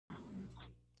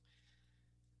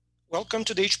Welcome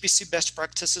to the HPC Best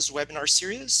Practices webinar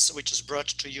series, which is brought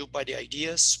to you by the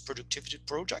Ideas Productivity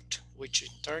Project, which in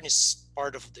turn is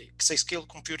part of the Exascale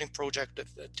computing project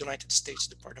of the United States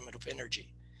Department of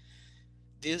Energy.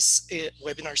 This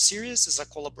webinar series is a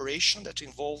collaboration that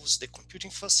involves the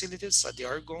computing facilities at the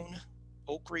Argonne,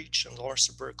 Oak Ridge, and Lawrence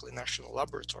Berkeley National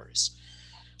Laboratories.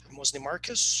 I'm Mosny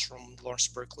Marcus from Lawrence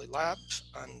Berkeley Lab,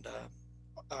 and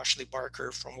Ashley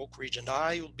Barker from Oak Ridge and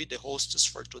I will be the hosts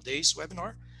for today's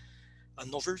webinar.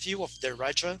 An overview of the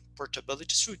RAJA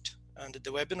Portability Suite, and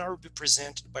the webinar will be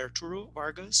presented by Arturo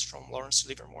Vargas from Lawrence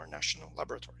Livermore National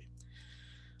Laboratory.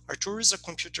 Arturo is a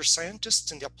computer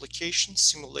scientist in the Application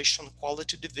Simulation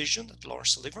Quality Division at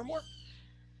Lawrence Livermore.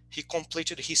 He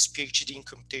completed his PhD in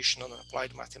Computational and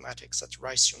Applied Mathematics at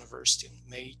Rice University in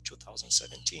May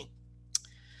 2017.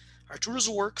 Arturo's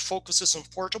work focuses on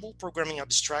portable programming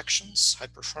abstractions,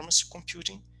 high-performance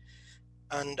computing,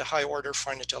 and high-order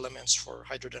finite elements for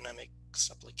hydrodynamics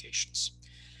applications.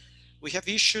 We have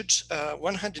issued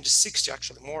 160,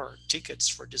 actually more, tickets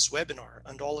for this webinar,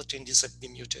 and all attendees have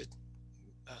been muted.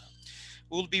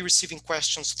 We'll be receiving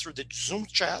questions through the Zoom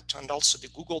chat and also the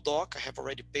Google Doc. I have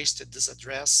already pasted this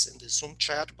address in the Zoom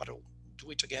chat, but I'll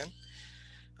do it again.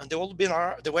 And the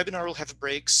webinar will have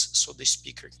breaks so the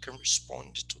speaker can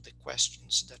respond to the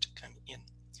questions that come in.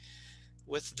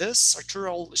 With this,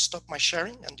 Arturo, I'll stop my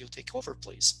sharing and you take over,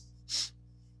 please.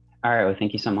 All right, well,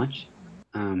 thank you so much.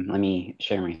 Let me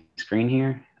share my screen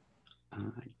here.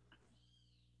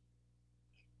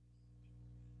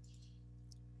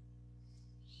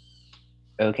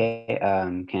 Okay,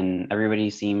 can everybody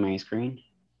see my screen?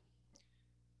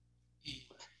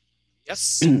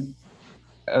 Yes.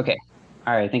 Okay,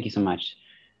 all right, thank you so much.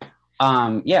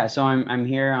 Yeah, so I'm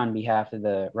here on behalf of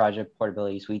the RAJA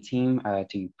Portability Suite team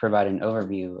to provide an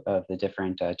overview of the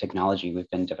different technology we've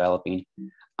been developing.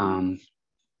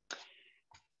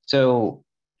 So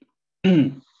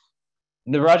the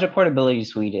RAJA Portability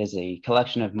Suite is a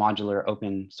collection of modular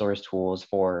open source tools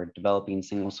for developing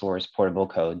single source portable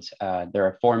codes. There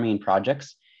are 4 main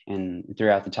projects, and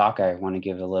throughout the talk, I want to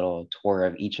give a little tour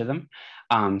of each of them.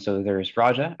 So there's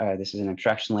RAJA. This is an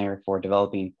abstraction layer for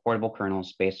developing portable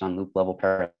kernels based on loop level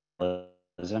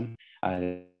parallelism.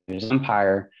 There's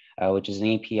Umpire, which is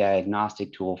an API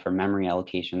agnostic tool for memory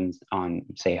allocations on,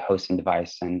 say, a host and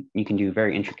device. And you can do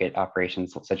very intricate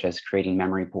operations such as creating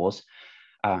memory pools.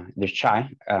 There's CHAI,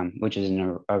 which is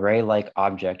an array-like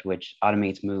object which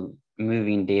automates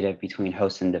moving data between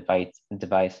host and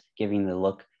device, giving the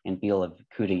look and feel of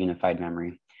CUDA unified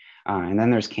memory. And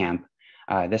then there's CAMP.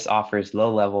 This offers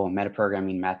low-level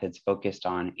metaprogramming methods focused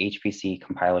on HPC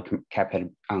compiler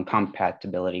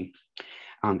compatibility.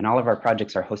 And all of our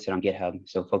projects are hosted on GitHub,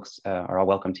 so folks are all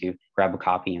welcome to grab a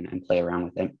copy and play around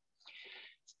with it.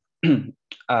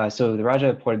 So the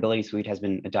RAJA Portability Suite has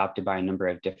been adopted by a number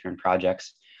of different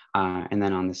projects. And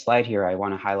then on the slide here, I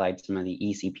want to highlight some of the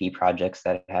ECP projects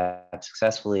that have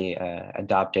successfully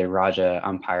adopted RAJA,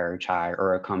 Umpire, CHAI,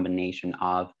 or a combination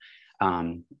of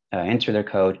into their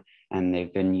code. And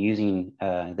they've been using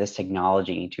this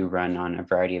technology to run on a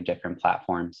variety of different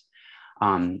platforms.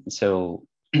 So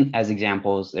as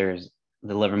examples, there's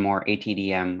the Livermore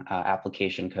ATDM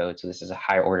application code. So this is a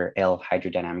high order L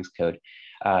hydrodynamics code.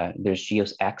 There's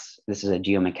GeosX. This is a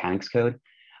geomechanics code.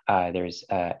 There's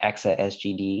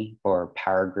ExaSGD for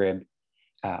power grid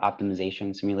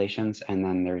optimization simulations. And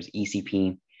then there's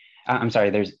ECP.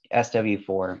 There's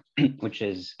SW4, which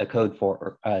is a code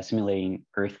for simulating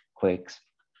earthquakes.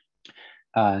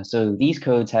 So these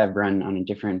codes have run on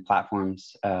different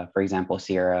platforms, for example,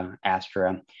 Sierra,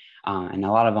 Astra, and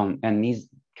a lot of them, and these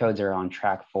codes are on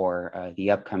track for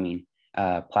the upcoming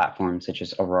platforms such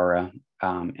as Aurora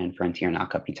and Frontier and El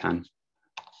Capitan.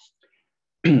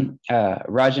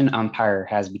 RAJA and Umpire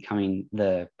has becoming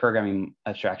the programming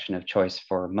abstraction of choice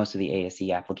for most of the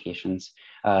ASE applications.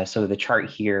 So the chart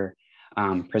here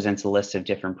presents a list of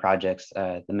different projects,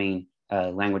 the main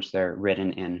language they're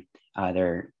written in,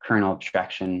 their kernel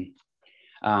abstraction,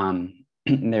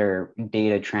 their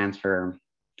data transfer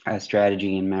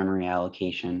strategy and memory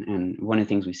allocation. And one of the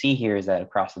things we see here is that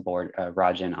across the board,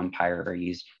 RAJA and Umpire are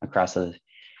used across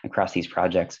these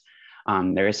projects.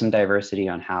 There is some diversity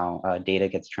on how data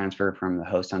gets transferred from the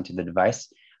host onto the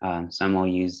device. Some will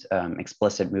use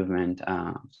explicit movement,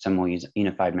 some will use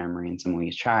unified memory, and some will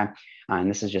use CHAI.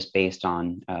 And this is just based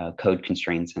on code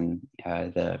constraints and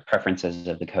the preferences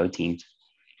of the code teams.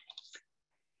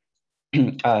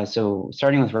 So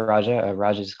starting with RAJA,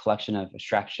 RAJA is a collection of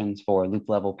abstractions for loop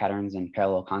level patterns and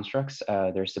parallel constructs.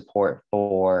 There's support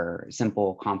for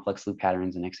simple complex loop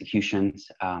patterns and executions.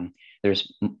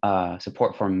 There's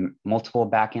support for multiple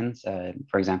backends,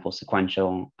 for example,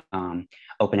 sequential,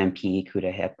 OpenMP,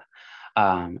 CUDA, HIP.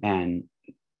 And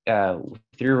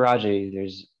through RAJA,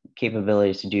 there's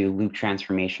capabilities to do loop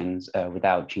transformations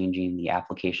without changing the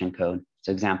application code.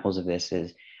 So examples of this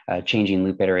is changing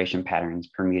loop iteration patterns,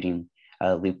 permuting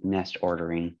loop nest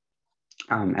ordering,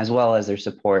 as well as their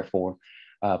support for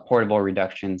portable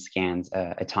reduction scans,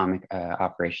 atomic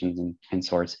operations and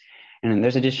sorts. And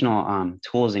there's additional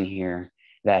tools in here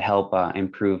that help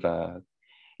improve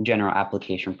general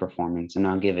application performance. And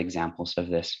I'll give examples of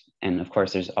this. And of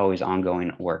course, there's always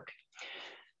ongoing work.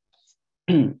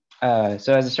 So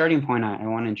as a starting point, I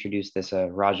want to introduce this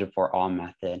RAJA for all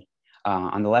method.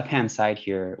 On the left-hand side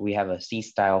here, we have a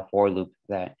C-style for loop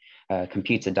that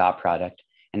computes a dot product.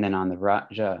 And then on the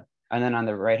RAJA, and then on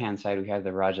the right-hand side, we have the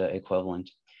RAJA equivalent.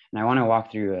 And I want to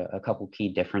walk through a couple key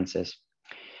differences.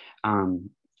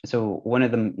 So one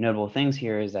of the notable things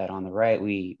here is that on the right,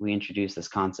 we introduce this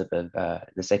concept of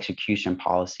this execution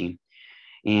policy.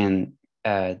 And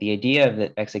the idea of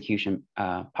the execution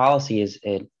policy is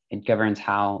it governs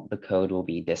how the code will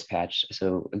be dispatched.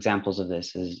 So examples of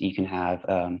this is you can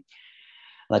have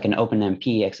like an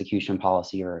OpenMP execution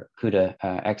policy or CUDA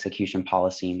execution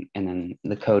policy, and then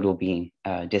the code will be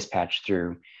dispatched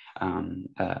through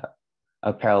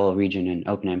a parallel region in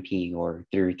OpenMP or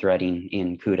through threading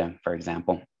in CUDA, for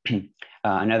example.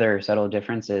 Another subtle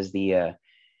difference is the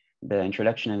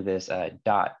introduction of this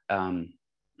dot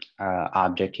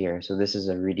object here. So this is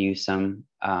a reduce sum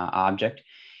object.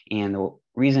 And the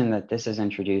reason that this is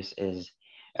introduced is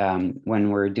when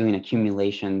we're doing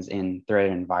accumulations in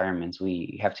threaded environments,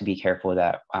 we have to be careful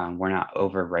that we're not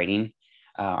overwriting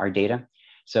our data.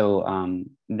 So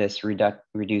this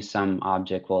reduce sum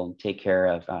object will take care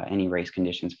of any race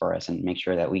conditions for us and make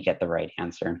sure that we get the right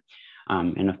answer.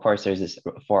 And of course, there's this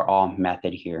for all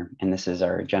method here, and this is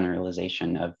our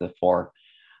generalization of the for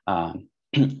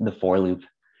loop.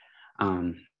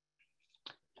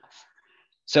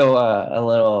 So a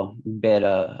little bit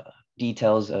of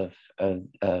details of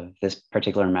this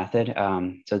particular method.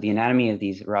 So the anatomy of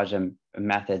these RAJA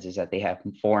methods is that they have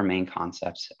four main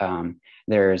concepts.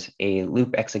 There's a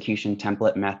loop execution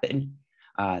template method.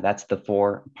 That's the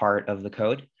for part of the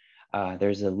code.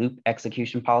 There's a loop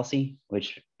execution policy,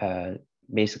 which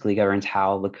basically governs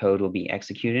how the code will be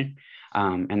executed.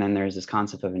 And then there's this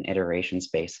concept of an iteration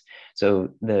space. So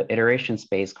the iteration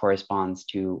space corresponds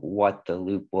to what the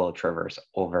loop will traverse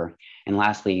over. And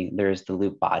lastly, there's the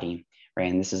loop body, right?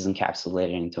 And this is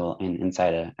encapsulated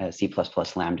inside a C++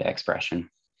 Lambda expression.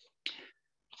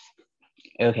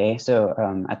 Okay,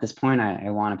 so at this point, I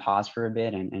want to pause for a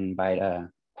bit and invite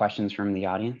questions from the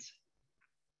audience.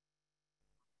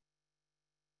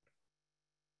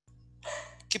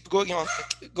 Keep going on.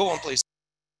 Go on, please.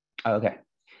 Okay.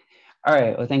 All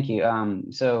right. Well, thank you.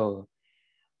 So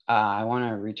I want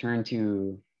to return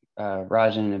to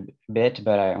RAJA in a bit,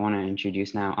 but I want to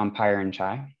introduce now Umpire and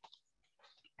CHAI.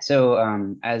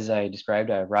 So as I described,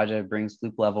 RAJA brings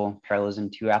loop level parallelism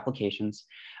to applications,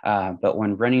 but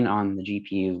when running on the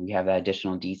GPU, we have that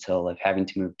additional detail of having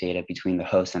to move data between the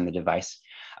host and the device.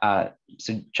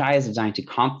 So CHAI is designed to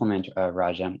complement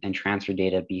RAJA and transfer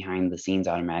data behind the scenes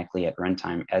automatically at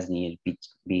runtime as needed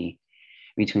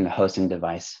between the host and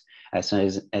device. So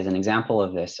as an example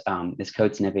of this, this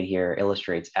code snippet here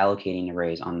illustrates allocating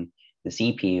arrays on the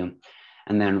CPU.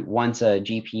 And then once a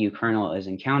GPU kernel is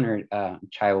encountered,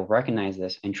 CHAI will recognize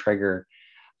this and trigger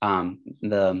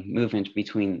the movement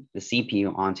between the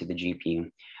CPU onto the GPU.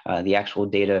 The actual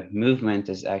data movement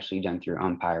is actually done through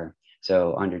Umpire.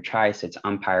 So under CHAI sits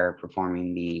Umpire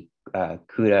performing the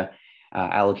CUDA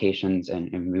allocations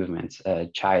and movements.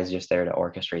 CHAI is just there to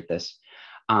orchestrate this.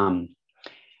 And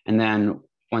then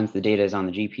once the data is on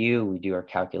the GPU, we do our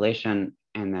calculation.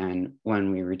 And then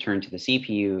when we return to the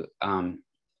CPU,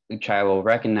 CHAI will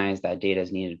recognize that data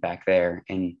is needed back there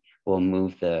and will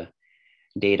move the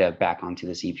data back onto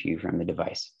the CPU from the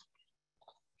device.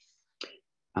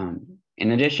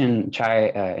 In addition,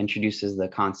 CHAI introduces the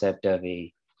concept of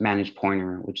a managed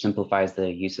pointer, which simplifies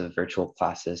the use of virtual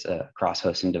classes across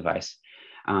host and device.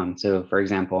 So for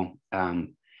example,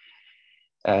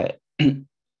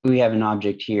 we have an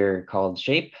object here called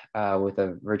shape with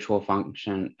a virtual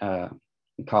function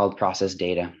called process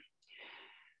data.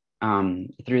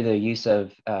 Through the use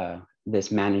of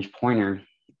this managed pointer,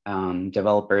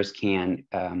 developers can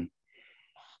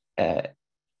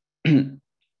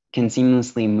can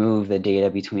seamlessly move the data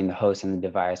between the host and the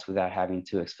device without having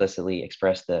to explicitly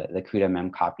express the CUDA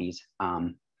mem copies.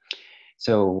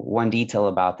 So one detail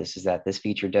about this is that this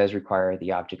feature does require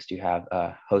the objects to have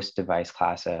host device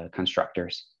class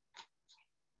constructors.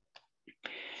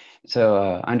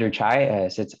 So under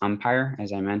CHAI sits Umpire,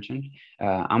 as I mentioned.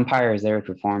 Umpire is there to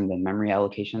perform the memory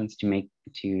allocations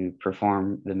to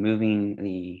perform the moving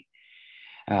the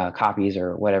copies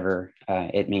or whatever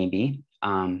it may be.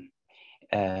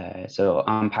 So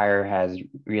Umpire has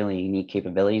really unique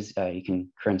capabilities. You can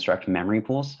construct memory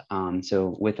pools.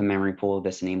 So with a memory pool,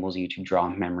 this enables you to draw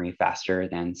memory faster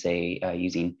than, say,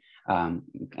 using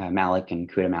malloc and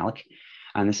CUDA malloc.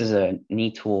 And this is a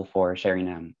neat tool for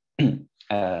sharing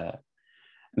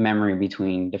memory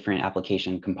between different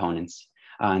application components.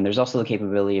 And there's also the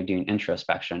capability of doing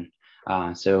introspection.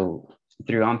 So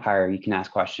through Umpire, you can ask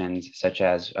questions such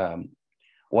as,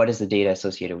 what is the data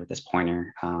associated with this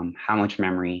pointer? How much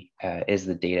memory is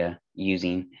the data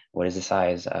using? What is the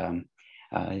size?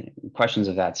 Questions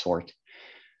of that sort.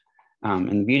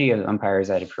 And the beauty of Umpire is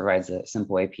that it provides a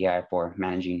simple API for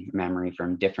managing memory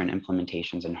from different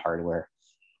implementations and hardware.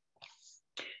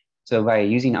 So by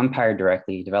using Umpire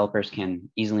directly, developers can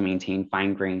easily maintain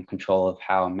fine-grained control of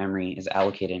how memory is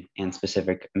allocated and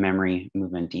specific memory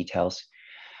movement details.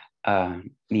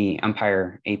 The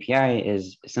Umpire API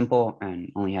is simple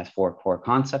and only has 4 core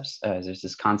concepts. There's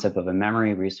this concept of a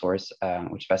memory resource,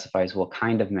 which specifies what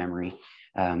kind of memory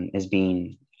is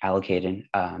being allocated,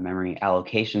 memory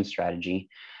allocation strategy.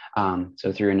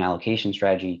 So through an allocation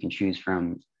strategy, you can choose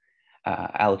from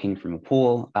allocating from a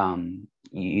pool,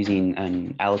 using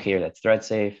an allocator that's thread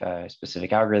safe,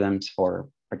 specific algorithms for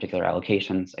particular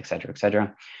allocations, et cetera, et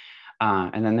cetera.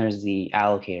 And then there's the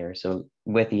allocator. So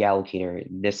with the allocator,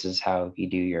 this is how you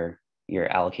do your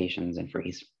allocations and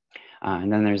freeze.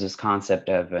 And then there's this concept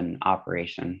of an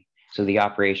operation. So the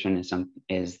operation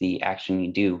is the action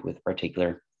you do with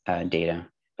particular data.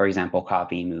 For example,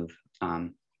 copy, move,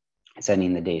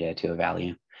 sending the data to a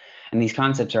value. And these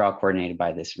concepts are all coordinated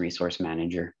by this resource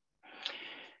manager.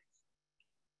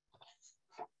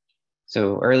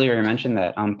 So earlier I mentioned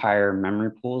that Umpire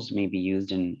memory pools may be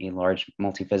used in a large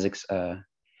multiphysics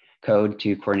code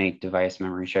to coordinate device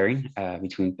memory sharing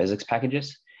between physics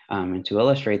packages. And to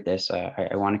illustrate this, I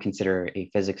want to consider a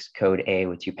physics code A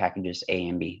with 2 packages A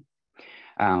and B.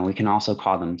 We can also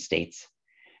call them states.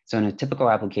 So in a typical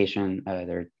application,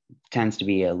 there tends to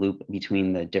be a loop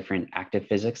between the different active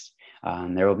physics.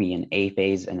 There will be an A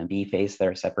phase and a B phase that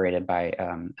are separated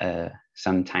by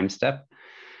some time step.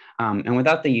 And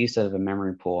without the use of a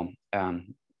memory pool,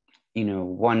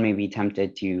 one may be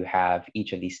tempted to have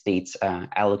each of these states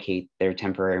allocate their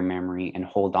temporary memory and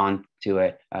hold on to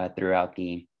it throughout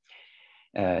the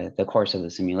course of the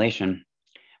simulation.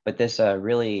 But this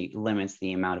really limits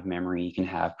the amount of memory you can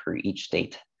have per each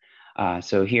state.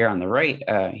 So here on the right,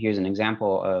 here's an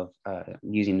example of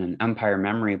using an Umpire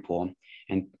memory pool.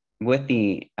 And with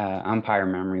the Umpire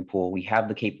memory pool, we have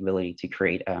the capability to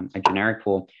create a generic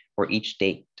pool where each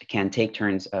state can take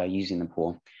turns using the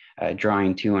pool,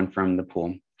 drawing to and from the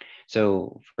pool.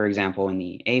 So for example, in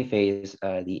the A phase,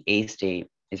 the A state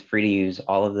is free to use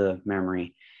all of the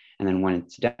memory. And then when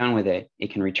it's done with it,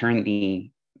 it can return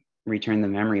the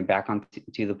memory back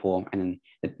onto the pool, and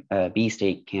then the B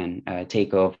state can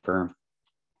take over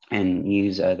and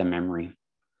use the memory.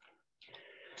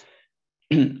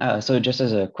 So just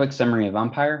as a quick summary of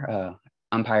Umpire,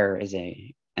 Umpire is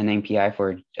an API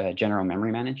for general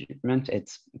memory management.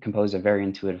 It's composed of very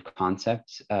intuitive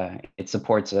concepts. It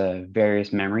supports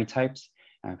various memory types,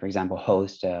 for example,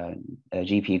 host,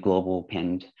 GPU global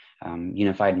pinned,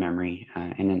 unified memory,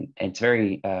 and it's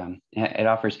very, it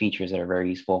offers features that are very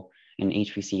useful in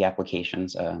HPC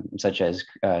applications, such as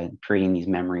creating these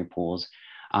memory pools,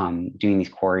 doing these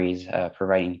queries,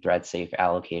 providing thread safe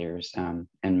allocators,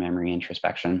 and memory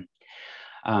introspection.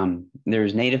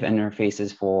 There's native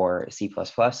interfaces for C++,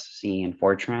 C, and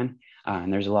Fortran,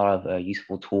 and there's a lot of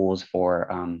useful tools for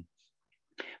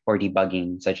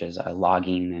debugging, such as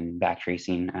logging and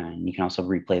backtracing. And you can also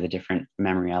replay the different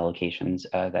memory allocations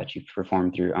that you've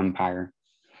performed through Umpire.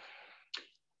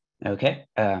 Okay,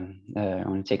 I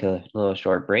want to take a little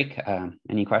short break.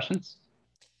 Any questions?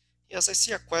 Yes, I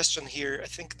see a question here. I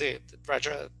think the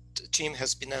RAJA team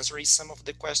has been answering some of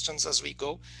the questions as we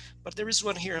go, but there is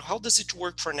one here. How does it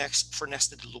work for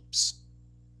nested loops?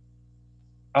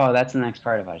 Oh, that's the next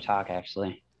part of our talk,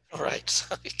 actually. All right.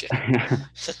 Okay.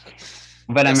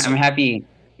 But yeah, I'm happy.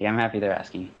 Yeah, I'm happy they're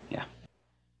asking. Yeah.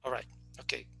 All right.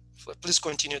 Okay. Please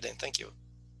continue then. Thank you.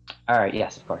 All right.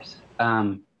 Yes, of course.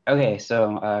 Okay.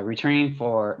 So returning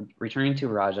to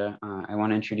RAJA, I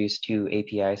want to introduce 2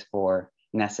 APIs for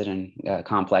nested and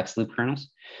complex loop kernels.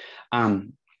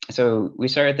 So we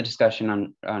started the discussion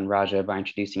on RAJA by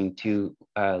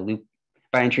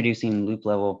introducing loop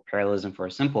level parallelism for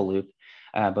a simple loop.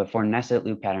 But for nested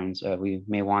loop patterns, we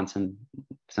may want some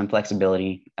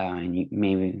flexibility and you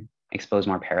maybe expose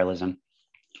more parallelism.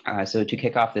 So to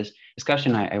kick off this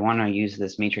discussion, I want to use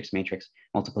this matrix-matrix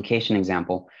multiplication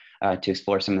example to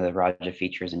explore some of the RAJA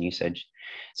features and usage.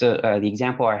 So the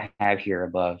example I have here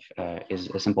above is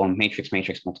a simple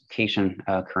matrix-matrix multiplication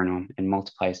kernel and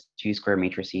multiplies two square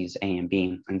matrices A and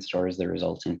B and stores the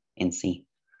results in C.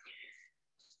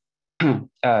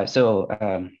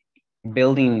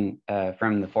 Building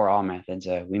from the for all methods,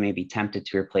 we may be tempted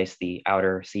to replace the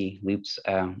outer C loops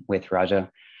with RAJA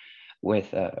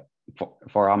with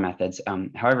for all methods.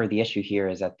 However, the issue here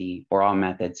is that the for all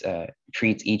methods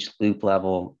treats each loop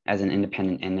level as an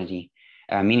independent entity,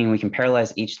 meaning we can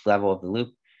parallelize each level of the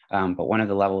loop, but one of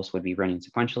the levels would be running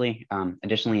sequentially.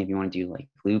 Additionally, if you want to do like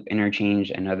loop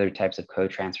interchange and other types of code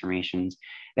transformations,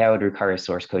 that would require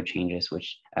source code changes,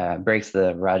 which breaks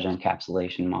the RAJA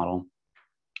encapsulation model.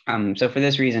 So for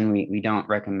this reason, we don't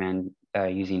recommend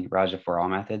using RAJA for all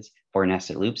methods for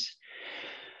nested loops.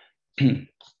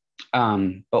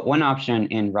 But one option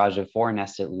in RAJA for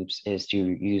nested loops is to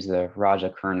use the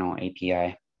RAJA kernel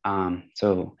API.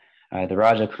 The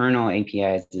RAJA kernel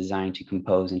API is designed to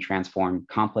compose and transform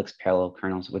complex parallel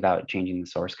kernels without changing the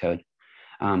source code.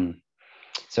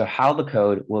 So how the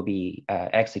code will be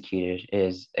executed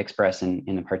is expressed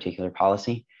in a particular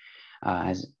policy,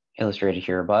 as illustrated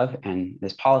here above. And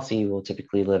this policy will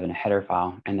typically live in a header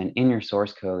file. And then in your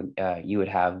source code, you would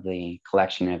have the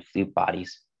collection of loop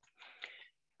bodies.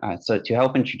 So to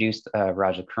help introduce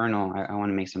RAJA kernel, I want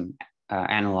to make some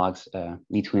analogs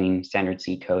between standard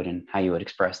C code and how you would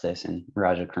express this in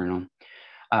RAJA kernel.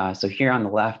 So here on the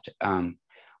left,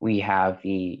 we have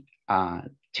the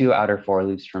two outer for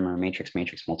loops from our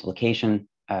matrix-matrix multiplication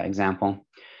example.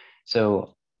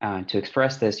 So to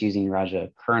express this using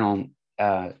RAJA kernel,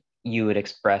 you would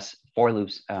express for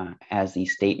loops as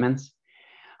these statements.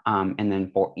 And then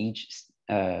for each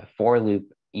for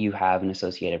loop, you have an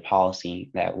associated policy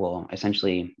that will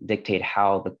essentially dictate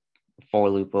how the for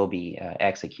loop will be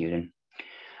executed.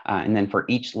 And then for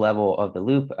each level of the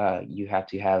loop, you have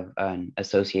to have an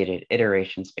associated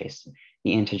iteration space.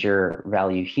 The integer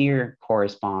value here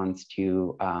corresponds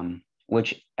to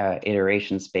which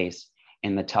iteration space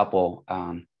in the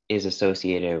tuple is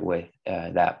associated with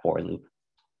that for loop.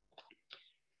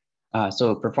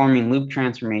 So performing loop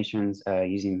transformations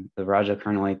using the RAJA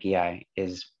kernel API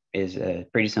is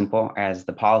pretty simple, as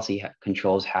the policy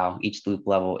controls how each loop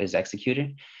level is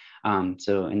executed.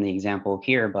 So in the example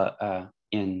here, but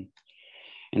in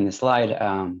the slide,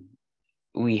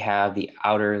 we have the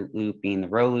outer loop being the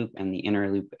row loop and the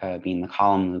inner loop being the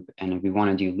column loop. And if we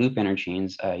want to do loop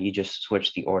interchange, you just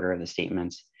switch the order of the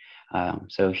statements.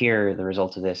 So here, the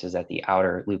result of this is that the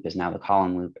outer loop is now the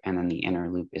column loop, and then the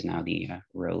inner loop is now the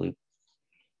row loop.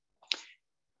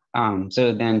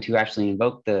 So then to actually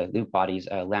invoke the loop bodies,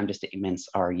 lambda statements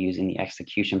are used in the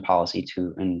execution policy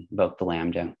to invoke the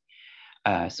lambda.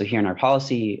 So here in our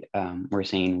policy, we're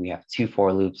saying we have two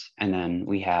for loops, and then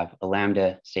we have a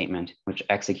lambda statement, which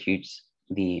executes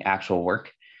the actual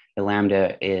work. The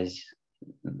lambda is,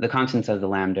 the contents of the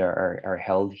lambda are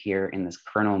held here in this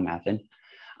kernel method.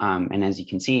 And as you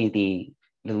can see,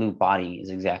 the loop body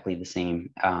is exactly the same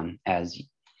as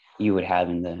you would have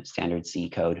in the standard C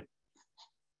code.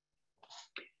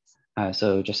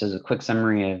 So just as a quick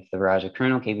summary of the RAJA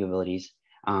kernel capabilities,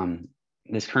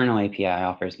 this kernel API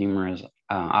offers numerous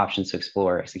options to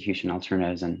explore execution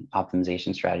alternatives and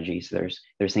optimization strategies.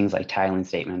 There's things like tiling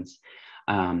statements.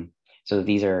 So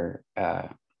these are,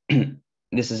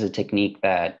 this is a technique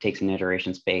that takes an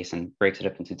iteration space and breaks it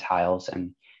up into tiles.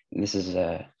 And this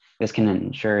can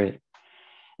ensure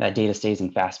that data stays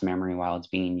in fast memory while it's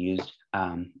being used.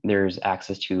 There's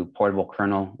access to portable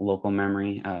kernel local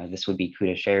memory. This would be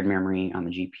CUDA shared memory on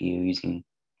the GPU using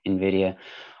NVIDIA,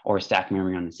 or stack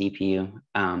memory on the CPU.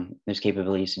 There's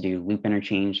capabilities to do loop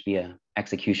interchange via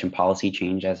execution policy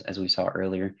change, as we saw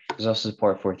earlier. There's also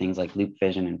support for things like loop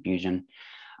fission and fusion.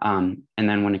 And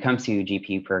then when it comes to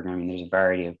GPU programming, there's a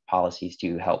variety of policies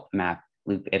to help map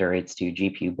loop iterates to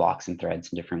GPU blocks and threads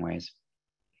in different ways.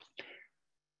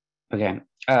 Okay,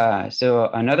 so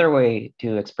another way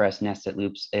to express nested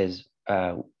loops is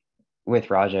with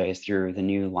RAJA is through the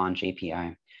new launch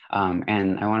API.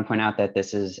 And I want to point out that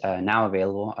this is now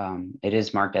available. It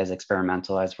is marked as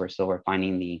experimental, as we're still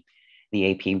refining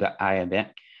the API a bit,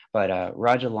 but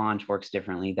RAJA launch works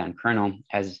differently than kernel,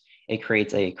 as it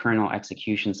creates a kernel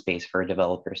execution space for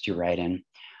developers to write in.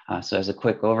 So as a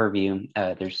quick overview,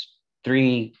 there's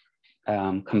three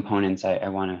components I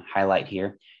want to highlight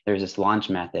here. There's this launch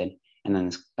method, and then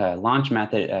this launch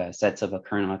method sets up a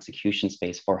kernel execution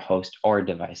space for host or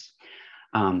device.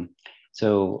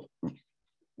 So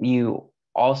you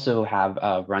also have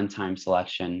a runtime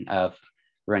selection of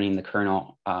running the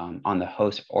kernel on the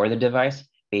host or the device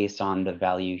based on the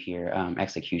value here,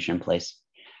 execution place.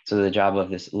 So the job of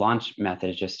this launch method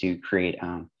is just to create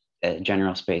a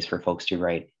general space for folks to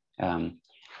write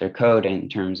their code in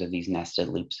terms of these nested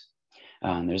loops.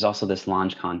 There's also this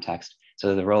launch context.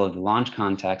 So the role of the launch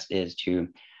context is to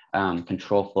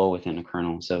control flow within a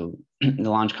kernel. So the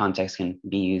launch context can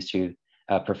be used to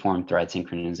perform thread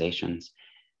synchronizations.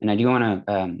 And I do want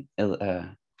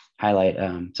to highlight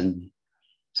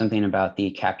something about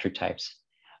the capture types.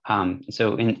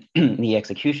 So in the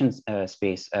execution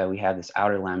space, we have this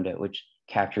outer lambda, which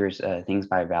captures things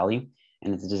by value.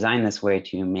 And it's designed this way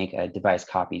to make device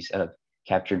copies of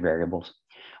captured variables.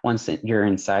 Once you're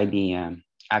inside the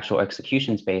actual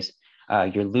execution space,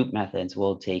 your loop methods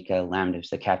will take lambdas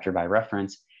that capture by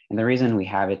reference. And the reason we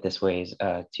have it this way is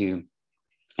to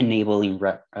enabling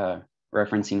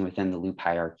referencing within the loop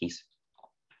hierarchies.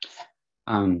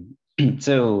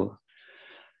 So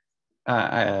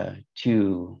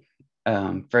to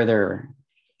further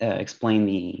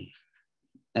explain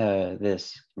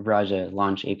this RAJA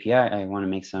launch API, I want to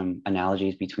make some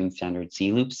analogies between standard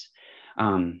C loops.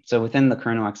 So within the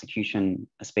kernel execution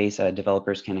space,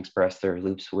 developers can express their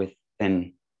loops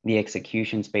within the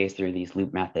execution space through these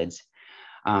loop methods.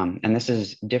 And this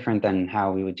is different than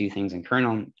how we would do things in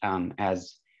kernel,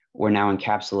 as we're now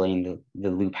encapsulating the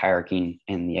loop hierarchy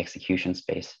in the execution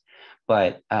space.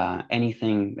 But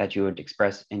anything that you would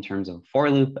express in terms of for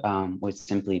loop would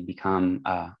simply become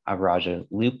a RAJA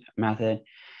loop method.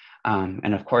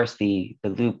 And of course, the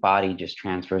loop body just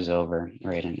transfers over,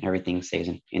 right? And everything stays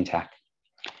intact.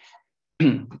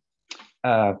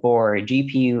 For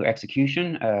GPU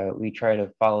execution, we try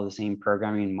to follow the same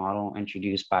programming model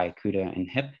introduced by CUDA and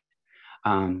HIP.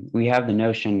 We have the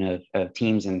notion of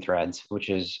teams and threads,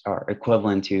 which are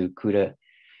equivalent to CUDA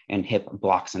and HIP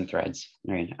blocks and threads,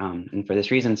 right? And for this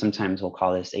reason, sometimes we'll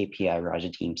call this API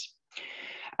RAJA teams.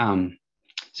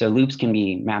 So loops can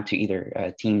be mapped to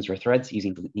either teams or threads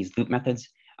using these loop methods.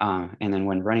 And then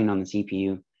when running on the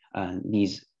CPU,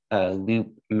 these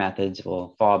loop methods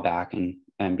will fall back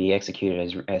and be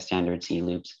executed as standard C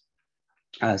loops.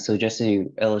 So just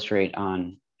to illustrate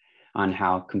on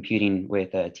how computing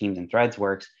with teams and threads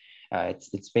works,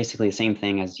 it's basically the same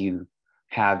thing as you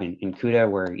have in CUDA,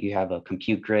 where you have a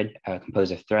compute grid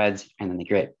composed of threads, and then they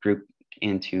get grouped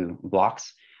into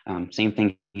blocks. Same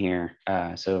thing here.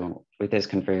 So with this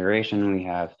configuration, we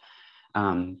have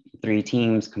 3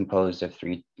 teams composed of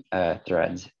 3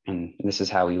 threads, and this is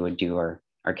how we would do our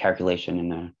calculation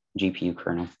in a GPU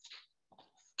kernel.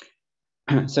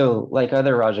 So like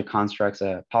other RAJA constructs,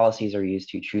 policies are used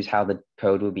to choose how the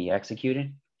code will be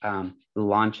executed. The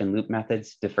launch and loop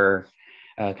methods differ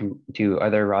to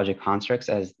other RAJA constructs,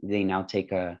 as they now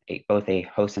take both a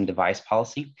host and device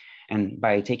policy. And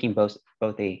by taking both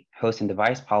a host and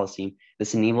device policy,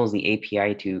 this enables the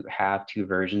API to have 2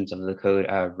 versions of the code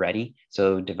ready,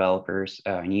 so developers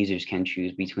and users can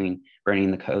choose between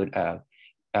running the code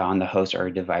on the host or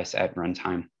device at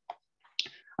runtime.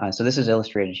 So this is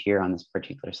illustrated here on this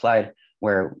particular slide,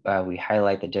 where we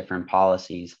highlight the different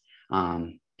policies.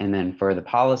 And then for the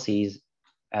policies,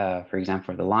 for example,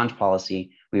 for the launch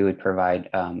policy, we would provide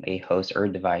a host or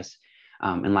device,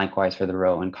 and likewise for the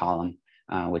row and column,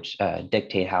 which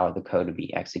dictate how the code would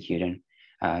be executed.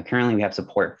 Currently, we have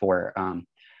support for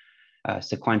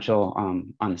sequential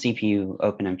on the CPU,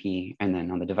 OpenMP, and then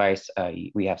on the device,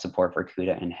 we have support for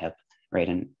CUDA and HIP,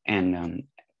 right? And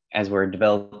as we're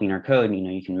developing our code,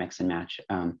 you can mix and match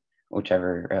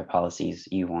whichever policies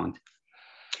you want.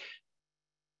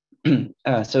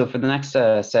 So for the next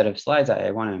set of slides,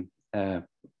 I want to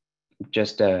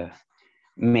just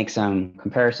make some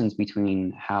comparisons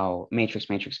between how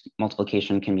matrix-matrix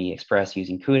multiplication can be expressed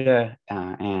using CUDA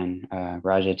and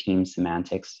RAJA team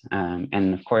semantics.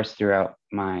 And of course, throughout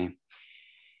my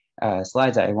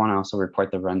slides, I want to also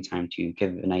report the runtime to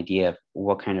give an idea of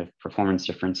what kind of performance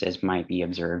differences might be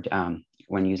observed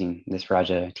when using this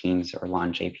RAJA teams or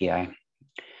launch API.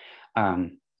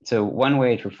 So one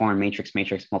way to perform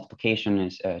matrix-matrix multiplication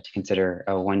is to consider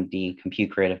a 1D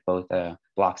compute grid of both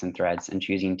blocks and threads, and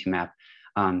choosing to map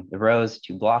the rows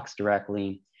to blocks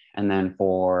directly, and then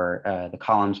for the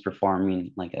columns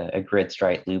performing like a grid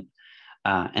straight loop,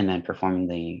 and then performing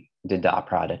the dot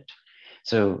product.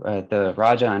 So the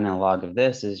RAJA analog of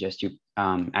this is just to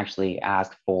actually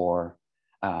ask for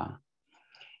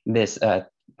this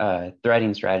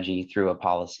threading strategy through a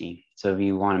policy. So if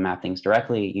you want to map things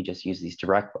directly, you just use these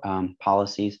direct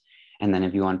policies. And then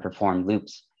if you want to perform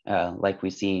loops, like we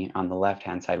see on the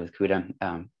left-hand side with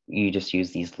CUDA, you just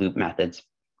use these loop methods.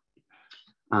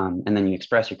 And then you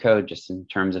express your code just in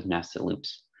terms of nested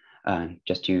loops.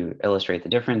 Just to illustrate the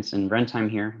difference in runtime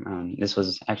here, this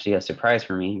was actually a surprise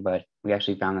for me, but we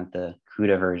actually found that the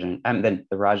CUDA version, the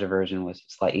RAJA version was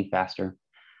slightly faster.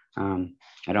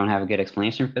 I don't have a good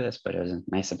explanation for this, but it was a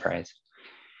nice surprise.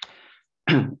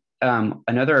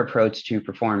 Another approach to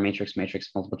perform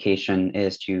matrix-matrix multiplication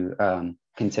is to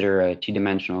consider a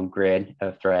two-dimensional grid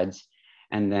of threads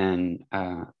and then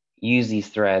use these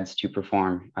threads to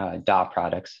perform dot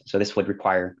products. So this would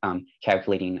require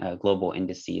calculating global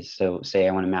indices. So say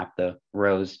I want to map the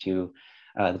rows to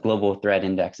the global thread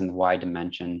index in the Y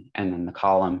dimension, and then the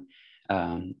column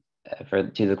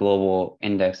to the global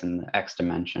index in the X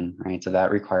dimension, right? So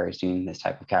that requires doing this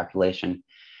type of calculation.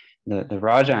 The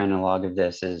RAJA analog of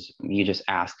this is you just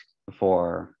ask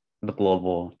for the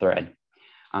global thread.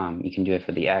 You can do it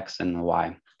for the X and the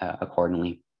Y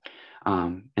accordingly.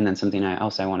 And then something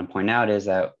else I want to point out is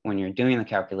that when you're doing the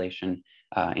calculation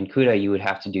in CUDA, you would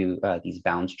have to do these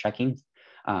bounds checkings,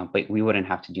 but we wouldn't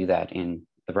have to do that in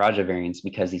the RAJA variants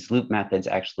because these loop methods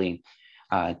actually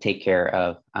take care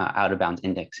of out of bounds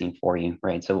indexing for you,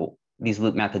 right? So these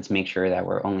loop methods make sure that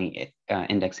we're only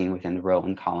indexing within the row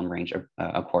and column range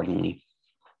accordingly.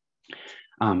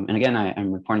 And again,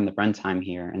 I'm reporting the runtime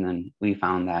here, and then we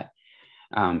found that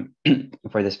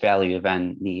for this value of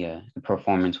n, the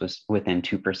performance was within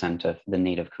 2% of the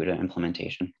native CUDA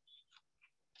implementation.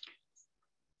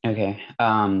 Okay,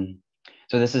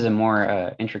 so this is a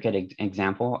more intricate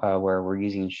example where we're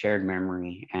using shared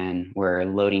memory and we're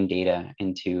loading data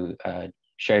into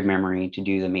shared memory to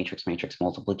do the matrix-matrix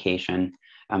multiplication.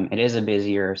 It is a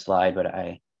busier slide,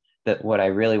 but what I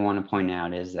really want to point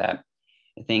out is that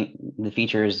I think the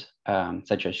features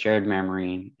such as shared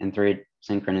memory and thread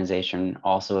synchronization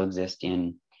also exist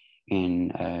in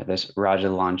this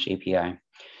RAJA launch API.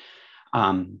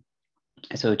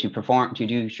 So to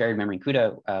do shared memory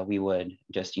CUDA, we would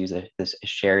just use this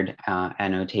shared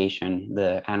annotation.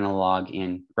 The analog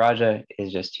in RAJA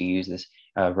is just to use this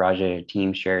RAJA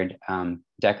team shared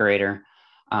decorator.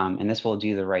 And this will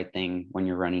do the right thing when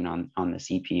you're running on the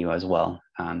CPU as well.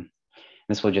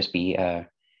 This will just be a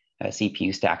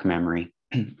CPU stack memory.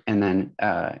 And then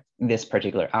this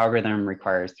particular algorithm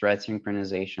requires thread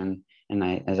synchronization.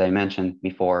 And as I mentioned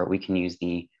before, we can use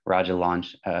the RAJA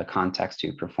launch context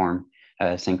to perform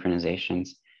synchronizations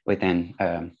within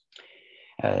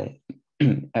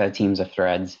teams of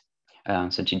threads.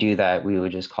 So to do that, we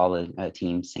would just call it a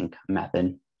team sync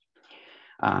method.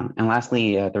 And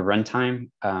lastly, the runtime.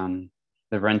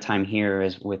 The runtime here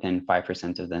is within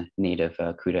 5% of the native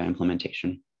CUDA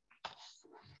implementation.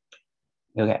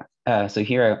 Okay, so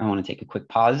here I want to take a quick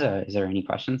pause. Is there any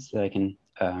questions that I can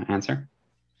answer?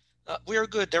 We are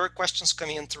good. There are questions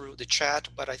coming in through the chat,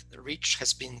 but Reach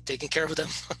has been taking care of them.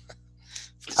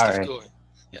 Please All keep right. going.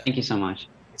 Yeah. Thank you so much.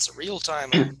 It's a real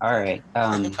time. All right.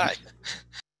 Bye.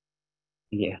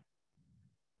 Yeah.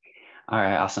 All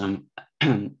right, awesome.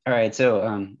 All right,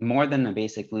 so more than a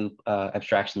basic loop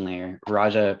abstraction layer,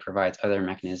 RAJA provides other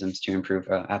mechanisms to improve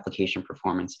application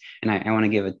performance. And I want to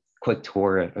give a quick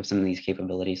tour of some of these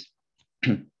capabilities.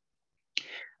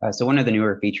 So one of the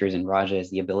newer features in RAJA is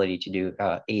the ability to do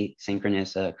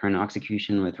asynchronous kernel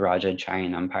execution with RAJA, CHAI,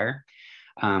 and Umpire.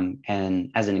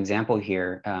 And as an example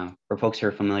here, for folks who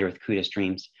are familiar with CUDA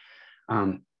streams,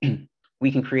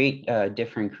 we can create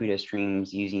different CUDA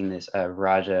streams using this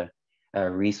RAJA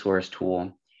resource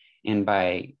tool. And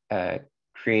by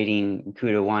creating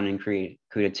CUDA 1 and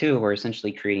CUDA 2, we're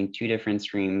essentially creating two different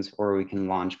streams where we can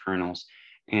launch kernels,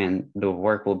 and the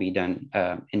work will be done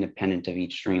independent of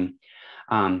each stream.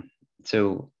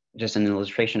 So just an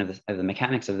illustration of the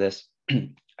mechanics of this,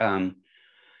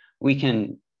 we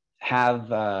can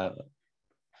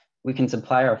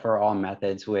supply our for all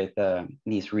methods with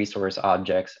these resource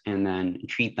objects and then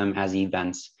treat them as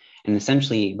events. And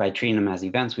essentially, by treating them as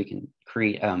events, we can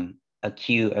create a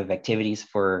queue of activities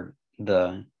for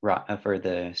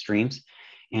the streams.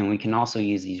 And we can also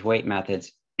use these wait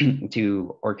methods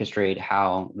to orchestrate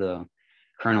how the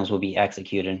kernels will be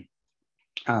executed.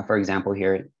 For example,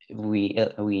 here,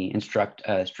 we instruct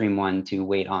stream 1 to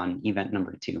wait on event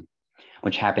number 2,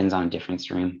 which happens on a different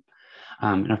stream.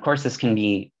 And of course, this can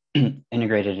be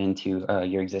integrated into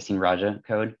your existing RAJA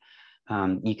code.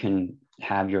 You can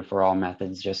have your for all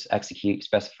methods just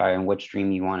specify on which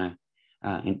stream you want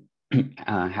to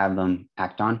have them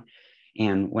act on.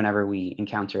 And whenever we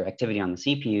encounter activity on the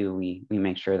CPU, we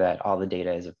make sure that all the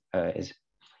data is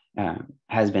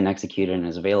has been executed and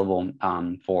is available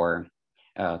for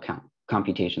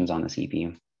computations on the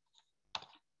CPU.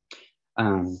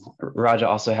 RAJA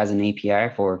also has an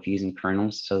API for fusing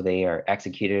kernels, so they are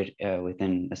executed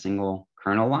within a single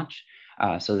kernel launch.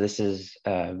 So this is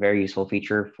a very useful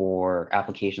feature for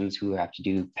applications who have to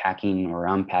do packing or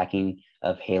unpacking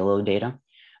of Halo data.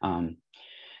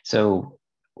 So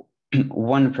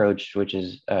one approach, which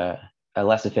is a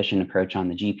less efficient approach on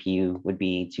the GPU, would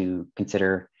be to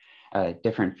consider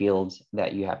different fields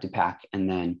that you have to pack, and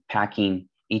then packing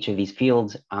each of these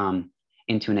fields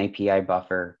into an API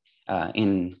buffer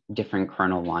in different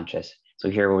kernel launches. So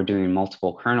here we're doing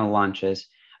multiple kernel launches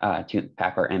to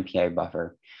pack our MPI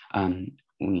buffer.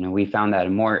 We found that a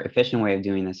more efficient way of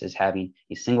doing this is having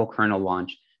a single kernel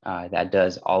launch that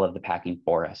does all of the packing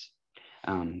for us.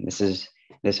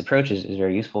 This approach is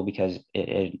very useful because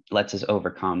it lets us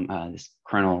overcome this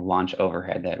kernel launch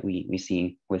overhead that we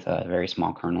see with very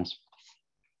small kernels.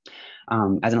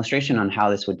 As an illustration on how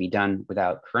this would be done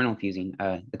without kernel fusing,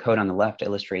 the code on the left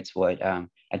illustrates what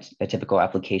a typical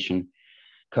application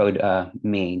code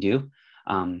may do.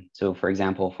 So for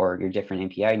example, for your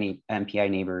different MPI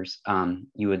neighbors,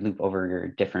 you would loop over your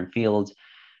different fields.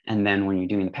 And then when you're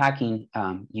doing the packing,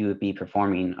 you would be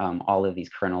performing all of these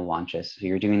kernel launches. So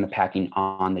you're doing the packing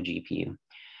on the GPU.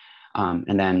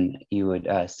 And then you would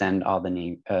send all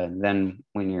the then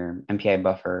when your MPI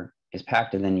buffer is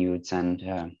packed, and then you would send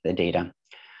the data.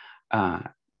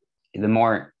 The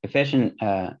more efficient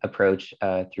approach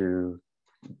through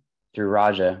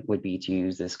RAJA would be to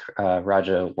use this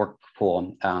RAJA work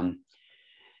pool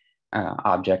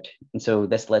object. And so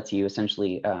this lets you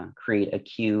essentially create a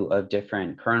queue of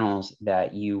different kernels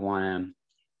that you want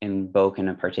to invoke in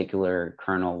a particular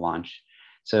kernel launch.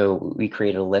 So we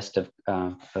create a list of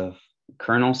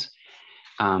kernels.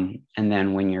 And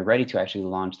then when you're ready to actually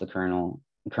launch the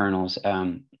kernels,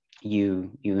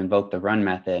 you invoke the run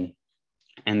method.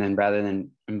 And then rather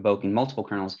than invoking multiple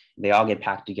kernels, they all get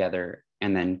packed together.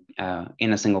 And then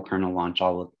in a single kernel launch,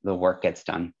 all of the work gets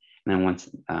done. And then once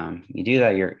you do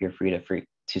that, you're free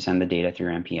to send the data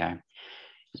through MPI.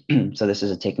 So this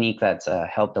is a technique that's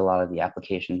helped a lot of the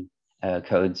application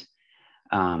codes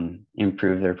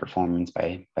improve their performance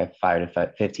by 5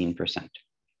 to 15%.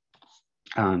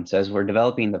 So as we're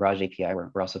developing the RAJA API, we're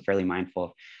also fairly mindful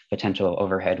of potential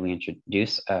overhead we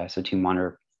introduce. So to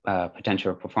monitor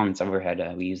potential performance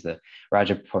overhead, we use the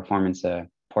RAJA Performance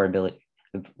Portability,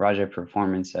 the RAJA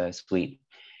Performance Suite.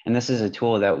 And this is a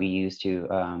tool that we use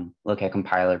to look at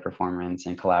compiler performance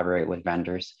and collaborate with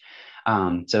vendors.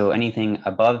 So anything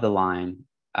above the line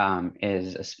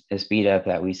is a speed up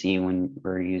that we see when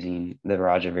we're using the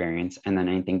RAJA variants, and then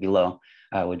anything below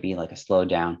would be like a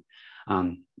slowdown.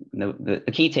 The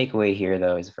key takeaway here,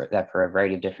 though, is that for a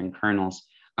variety of different kernels,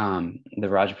 the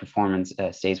RAJA performance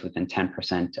stays within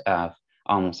 10% of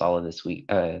almost all of the suite,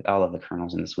 all of the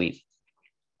kernels in the suite.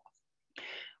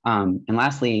 And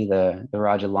lastly, the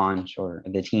RAJA launch, or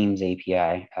the Teams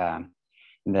API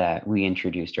that we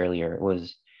introduced earlier,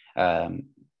 was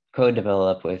code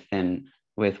developed with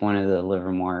one of the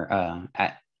Livermore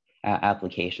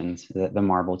applications, the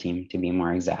Marble team, to be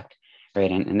more exact, right?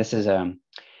 And this is an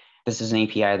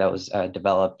API that was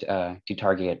developed to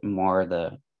target more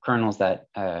the kernels that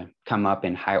come up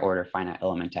in high order finite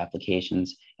element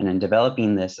applications. And in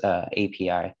developing this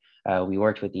API, we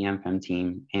worked with the MPM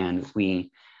team, and we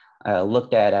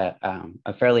looked at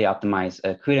a fairly optimized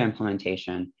CUDA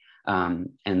implementation.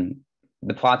 And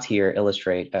the plots here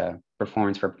illustrate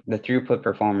performance for the throughput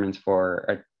performance for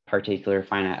a particular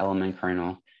finite element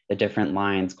kernel. The different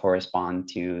lines correspond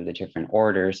to the different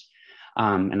orders.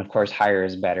 And of course, higher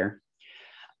is better.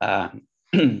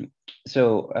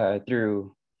 So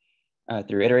through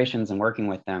iterations and working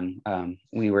with them,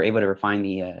 we were able to refine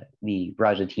the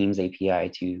RAJA Teams API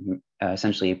to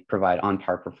essentially provide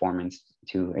on-par performance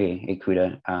to a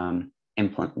CUDA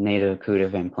native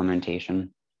CUDA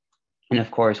implementation. And of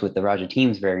course, with the RAJA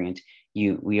Teams variant,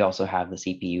 we also have the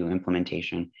CPU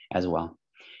implementation as well.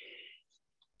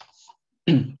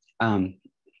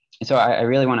 So I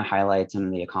really want to highlight some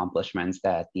of the accomplishments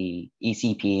that the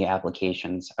ECP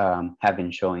applications have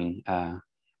been showing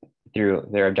through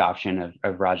their adoption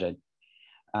of RAJA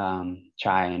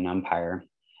CHAI and Umpire.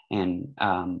 And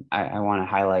I want to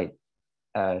highlight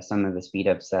some of the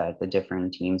speedups that the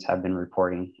different teams have been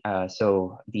reporting.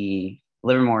 So the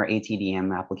Livermore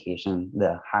ATDM application,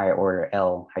 the high order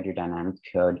L hydrodynamic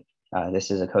code,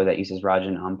 this is a code that uses RAJA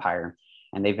and Umpire,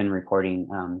 and they've been reporting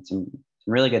some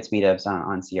really good speedups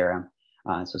on Sierra.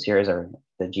 So Sierras are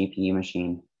the GPU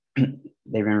machine.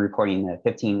 They've been reporting the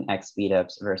 15x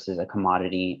speedups versus a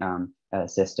commodity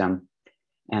system.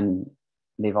 And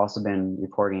they've also been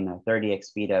reporting 30x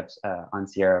speedups on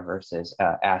Sierra versus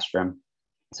Astra.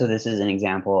 So this is an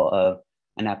example of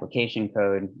an application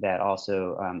code that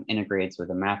also integrates with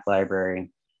a math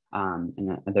library. And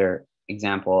another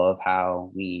example of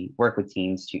how we work with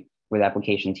teams with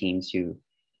application teams to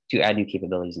add new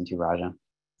capabilities into Raja.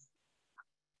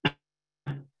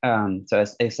 So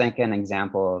a second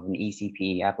example of an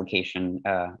ECP application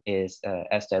is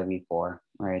SW4,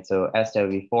 right? So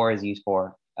SW4 is used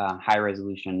for high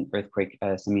resolution earthquake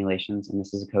simulations, and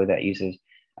this is a code that uses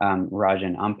RAJA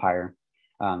and Umpire.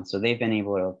 So they've been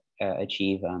able to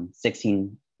achieve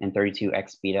 16 and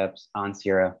 32x speedups on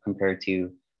Sierra compared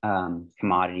to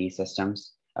commodity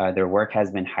systems. Their work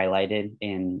has been highlighted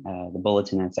in the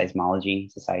Bulletin of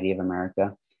Seismology Society of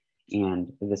America.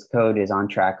 And this code is on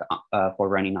track for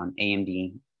running on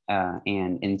AMD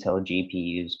and Intel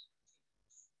GPUs.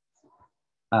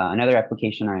 Another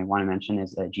application I want to mention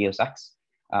is GeoSex.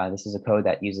 This is a code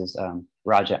that uses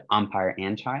RAJA, Umpire,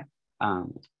 and CHAI.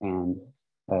 And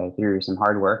through some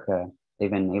hard work,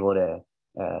 they've been able to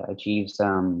achieve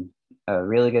some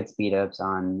really good speedups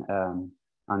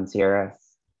on Sierra.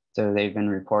 So they've been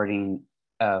reporting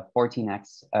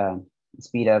 14x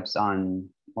speedups on,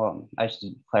 well, I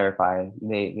should clarify,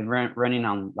 they're running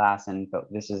on Lassen, but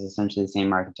this is essentially the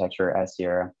same architecture as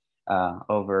Sierra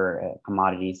over a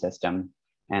commodity system.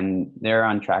 And they're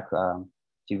on track to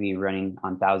be running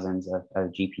on thousands of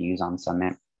GPUs on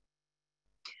Summit.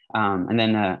 And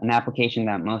then an application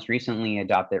that most recently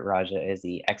adopted Raja is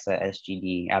the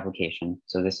Exascale application.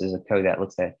 So this is a code that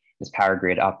looks at this power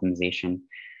grid optimization.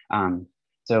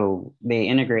 So they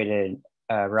integrated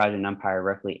Raja and Umpire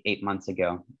roughly 8 months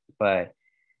ago, but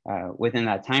within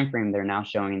that time frame, they're now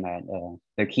showing that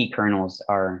their key kernels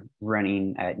are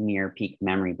running at near peak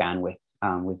memory bandwidth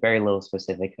with very little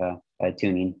specific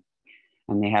tuning.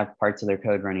 And they have parts of their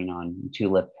code running on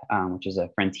Tulip, which is a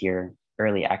Frontier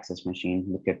early access machine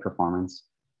with good performance.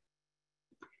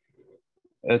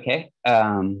 Okay,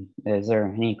 is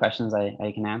there any questions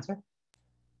I can answer?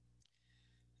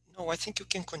 No, I think you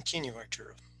can continue,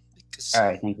 Arturo, because all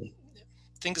right, thank you.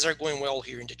 Things are going well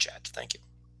here in the chat. Thank you.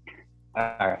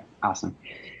 All right, awesome.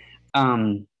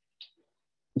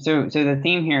 So the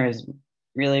theme here is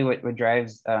really what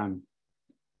drives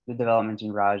the development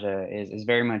in Raja is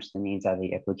very much the needs of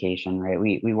the application, right?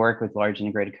 We work with large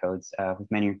integrated codes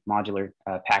with many modular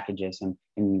packages, and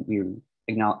we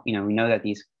acknowledge, we know that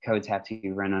these codes have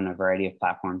to run on a variety of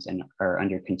platforms and are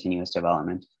under continuous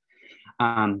development.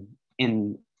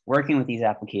 In working with these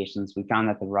applications, we found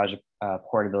that the RAJA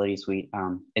Portability Suite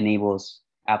enables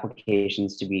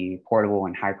applications to be portable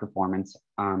and high performance.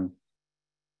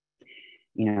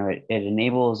 It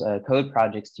enables code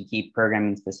projects to keep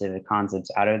programming specific concepts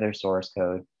out of their source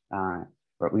code.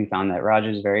 But we found that Raja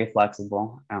is very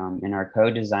flexible, and our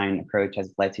code design approach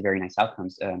has led to very nice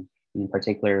outcomes. In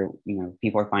particular,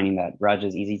 people are finding that Raja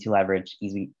is easy to leverage,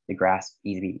 easy to grasp,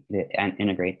 easy to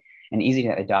integrate, and easy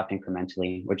to adopt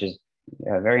incrementally, which is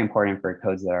very important for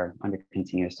codes that are under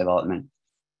continuous development.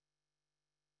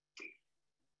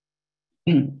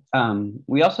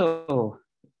 We also,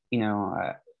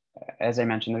 as I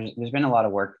mentioned, there's been a lot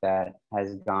of work that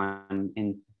has gone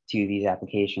into these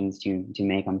applications to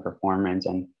make them performant,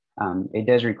 and it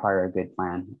does require a good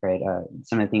plan, right?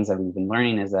 Some of the things that we've been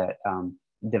learning is that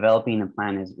developing a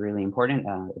plan is really important,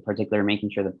 in particular,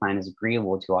 making sure the plan is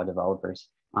agreeable to all developers,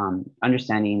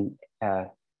 understanding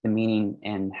the meaning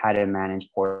and how to manage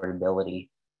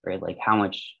portability, right? Like how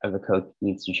much of the code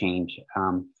needs to change.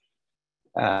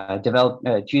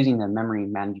 Choosing the memory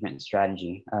management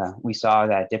strategy. We saw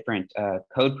that different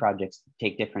code projects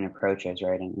take different approaches,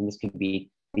 right? And this could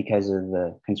be because of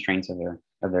the constraints of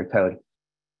their code.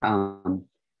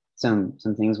 Some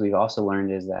things we've also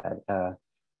learned is that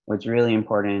what's really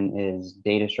important is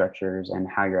data structures and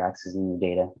how you're accessing the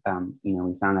data.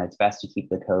 We found that it's best to keep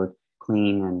the code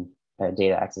clean and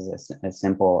data access as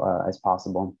simple as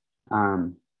possible.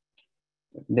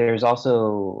 There's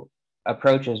also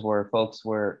approaches where folks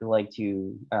like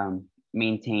to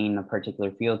maintain a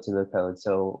particular field to the code.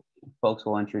 So folks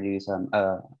will introduce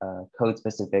a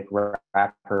code-specific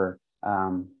wrapper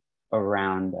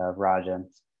around Raja,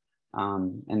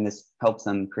 and this helps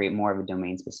them create more of a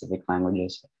domain-specific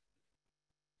languages.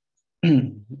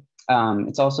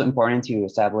 It's also important to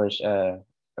establish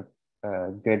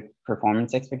good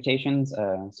performance expectations.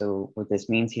 So what this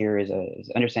means here is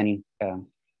understanding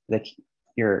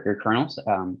your kernels.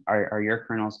 Are your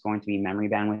kernels going to be memory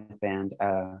bandwidth bound?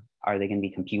 Are they going to be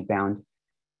compute bound?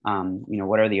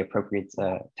 What are the appropriate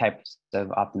types of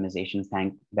optimizations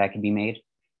that can be made?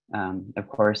 Of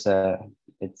course,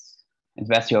 it's it's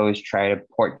best to always try to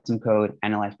port some code,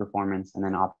 analyze performance, and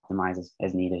then optimize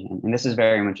as needed. And this is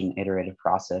very much an iterative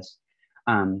process.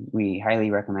 We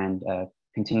highly recommend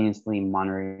continuously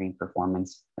monitoring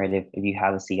performance, right? If you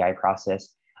have a CI process,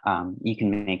 you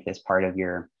can make this part of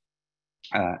your,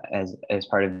 as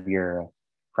part of your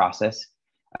process.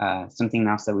 Something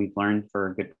else that we've learned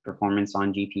for good performance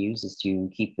on GPUs is to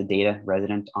keep the data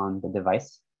resident on the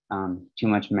device. Too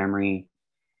much memory,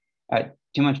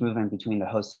 too much movement between the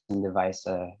host and device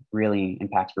really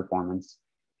impacts performance.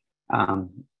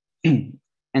 And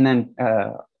then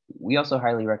we also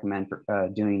highly recommend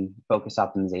doing focus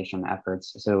optimization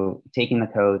efforts. So taking the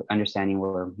code, understanding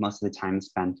where most of the time is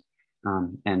spent,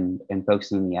 and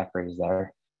focusing the effort is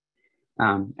there.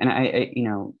 And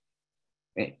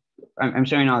I'm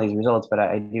showing all these results, but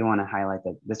I do want to highlight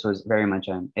that this was very much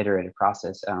an iterative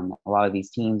process. A lot of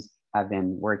these teams have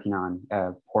been working on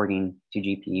porting to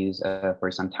GPUs for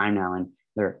some time now, and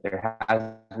there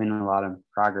has been a lot of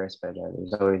progress, but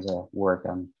there's always work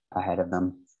ahead of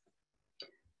them.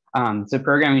 So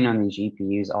programming on these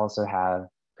GPUs also have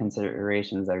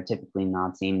considerations that are typically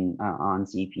not seen on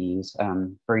CPUs.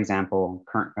 For example,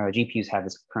 GPUs have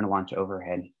this kernel launch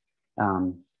overhead.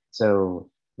 So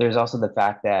there's also the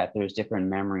fact that there's different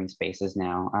memory spaces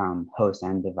now, host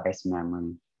and device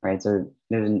memory, right? So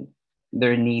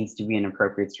there needs to be an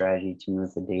appropriate strategy to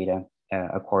move the data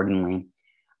accordingly.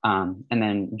 And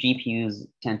then GPUs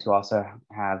tend to also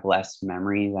have less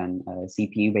memory than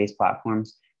CPU-based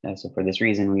platforms. So for this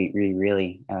reason, we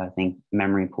really think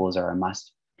memory pools are a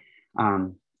must.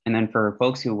 And then for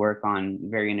folks who work on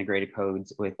very integrated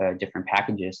codes with different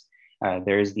packages,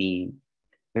 there's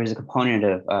a component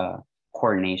of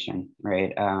coordination,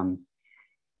 right?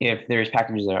 If there's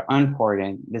packages that are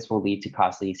unported, this will lead to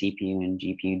costly CPU and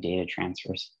GPU data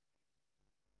transfers.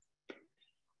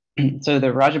 So the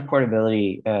RAJA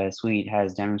Portability Suite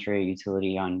has demonstrated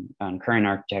utility on current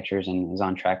architectures and is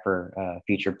on track for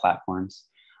future platforms.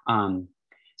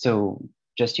 So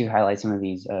just to highlight some of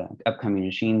these upcoming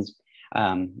machines,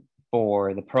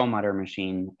 for the Perlmutter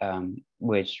machine,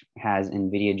 which has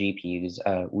NVIDIA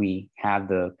GPUs, we have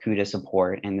the CUDA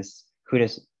support, and the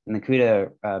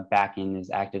CUDA backend is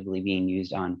actively being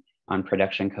used on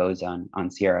production codes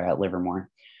on Sierra at Livermore.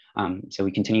 So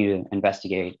we continue to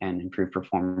investigate and improve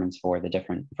performance for the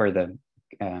CUDA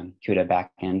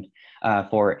backend.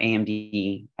 For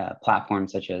AMD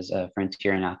platforms such as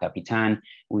Frontier and El Capitan,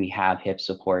 we have HIP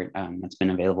support that's been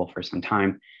available for some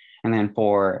time. And then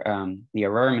for the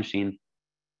Aurora machine,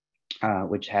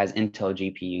 which has Intel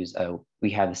GPUs,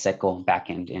 we have the SECL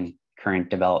backend in current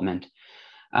development.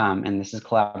 And this is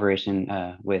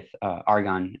collaboration with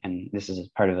Argonne, and this is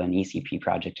part of an ECP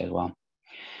project as well.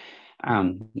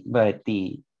 But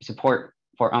the support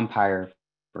for Umpire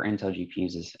for Intel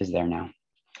GPUs is there now.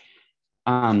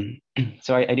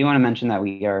 So I do want to mention that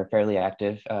we are fairly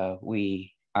active.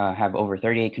 We have over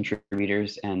 38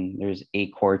 contributors, and there's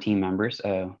 8 core team members.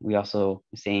 We also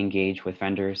stay engaged with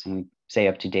vendors, and we stay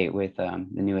up to date with the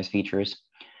newest features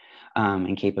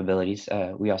and capabilities.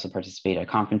 We also participate at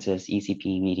conferences,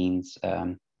 ECP meetings,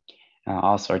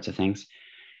 all sorts of things.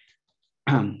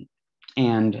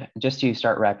 And just to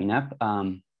start wrapping up,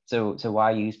 so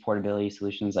why use portability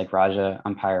solutions like RAJA,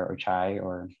 Umpire, or CHAI,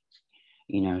 or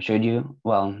should you?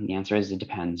 Well, the answer is it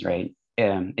depends, right?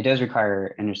 It does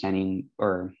require understanding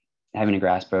or having a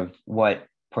grasp of what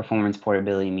performance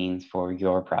portability means for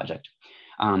your project.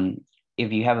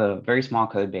 If you have a very small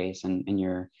code base and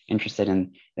you're interested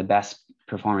in the best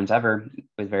performance ever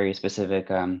with very specific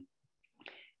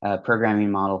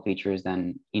programming model features,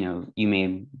 then you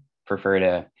may prefer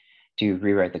to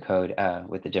rewrite the code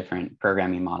with the different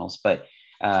programming models. But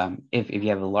if you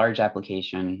have a large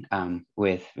application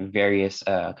with various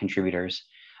contributors,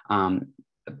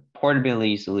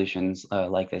 portability solutions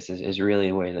like this is really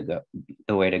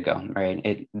the way to go,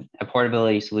 right? A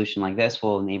portability solution like this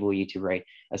will enable you to write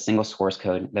a single source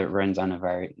code that runs on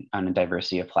a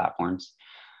diversity of platforms.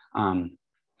 Some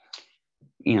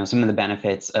of the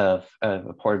benefits of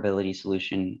a portability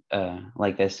solution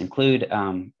like this include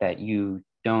that you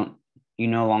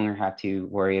no longer have to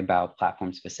worry about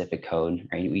platform specific code,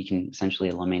 right? We can essentially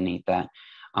eliminate that.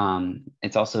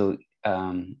 It's also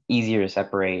easier to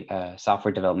separate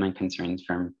software development concerns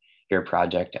from your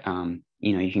project.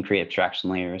 You can create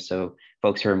abstraction layers, so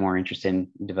folks who are more interested in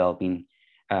developing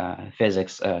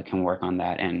physics can work on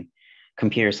that, and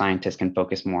computer scientists can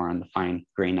focus more on the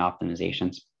fine-grained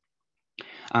optimizations.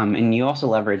 And you also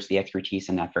leverage the expertise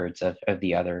and efforts of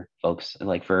the other folks,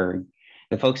 like for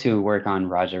the folks who work on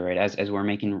RAJA, right? As we're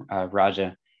making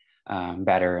RAJA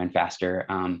better and faster,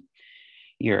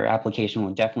 your application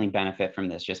will definitely benefit from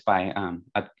this just by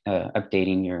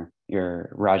updating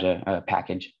your RAJA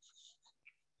package.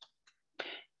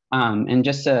 And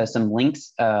just some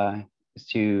links to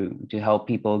help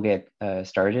people get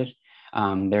started.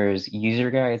 There's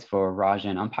user guides for RAJA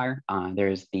and Umpire.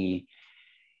 There's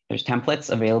templates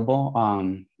available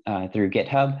through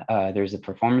GitHub. There's a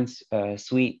performance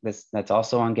suite that's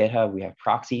also on GitHub. We have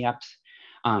proxy apps.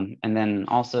 And then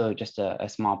also just a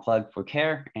small plug for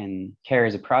CARE. And CARE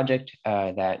is a project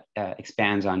that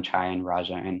expands on CHAI and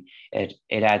RAJA, and it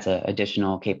adds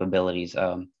additional capabilities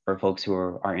for folks who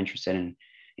are interested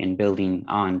in building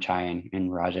on CHAI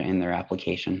and RAJA in their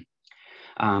application.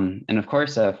 And of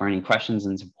course, for any questions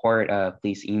and support,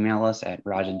 please email us at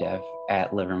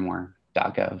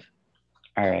rajadev@livermore.gov.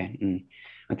 All right, and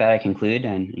with that, I conclude.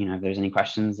 And if there's any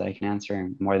questions that I can answer,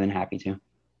 I'm more than happy to.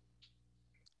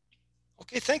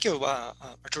 Okay, thank you,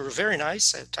 Arturo. Very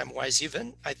nice, time-wise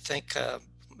even. I think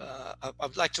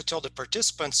I'd like to tell the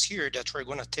participants here that we're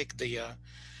going to take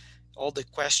all the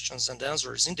questions and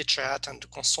answers in the chat and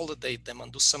consolidate them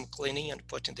and do some cleaning and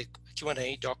put in the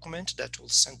Q&A document that we'll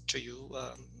send to you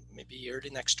maybe early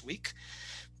next week.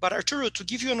 But Arturo, to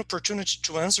give you an opportunity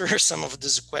to answer some of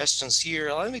these questions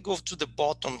here, let me go to the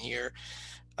bottom here.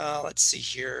 Let's see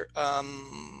here.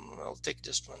 I'll take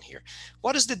this one here.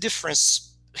 What is the difference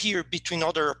here between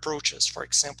other approaches, for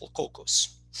example,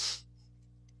 COCOS?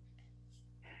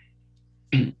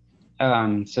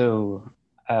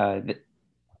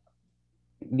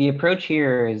 The approach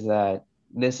here is that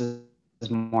this is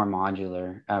more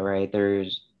modular, right?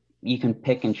 You can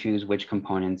pick and choose which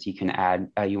components you can add,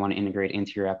 you want to integrate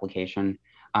into your application.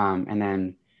 And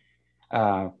then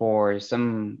for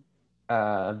some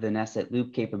of the nested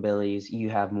loop capabilities, you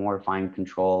have more fine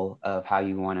control of how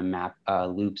you want to map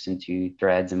loops into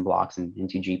threads and blocks and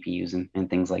into GPUs and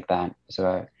things like that.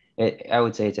 So I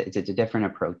would say it's a different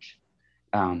approach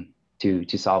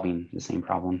to solving the same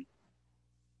problem.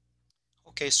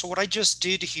 Okay, so what I just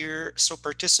did here, so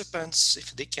participants,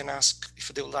 if they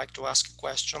would like to ask a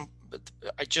question, but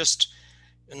I just,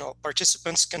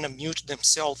 participants can unmute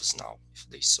themselves now if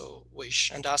they so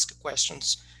wish and ask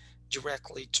questions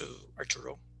directly to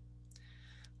Arturo.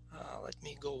 Let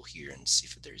me go here and see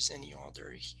if there's any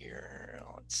other here.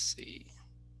 Let's see.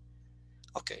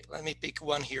 Okay, let me pick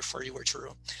one here for you,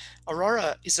 Arturo.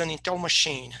 Aurora is an Intel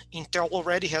machine. Intel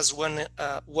already has one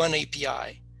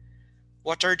API.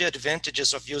 What are the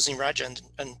advantages of using RAJA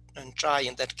and CHAI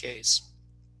in that case?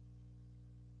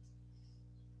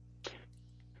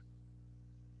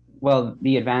 Well,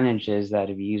 the advantage is that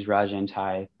if you use RAJA and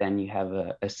CHAI, then you have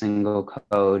a single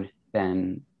code,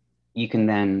 then you can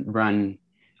then run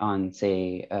on,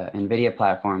 say, NVIDIA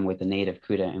platform with a native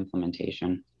CUDA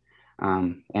implementation.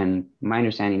 And my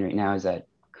understanding right now is that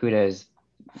CUDA is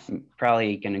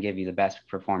probably going to give you the best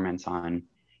performance on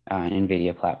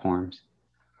NVIDIA platforms.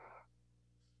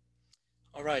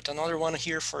 All right, another one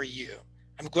here for you.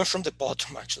 I'm going from the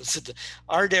bottom, actually.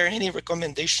 Are there any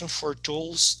recommendations for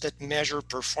tools that measure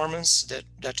performance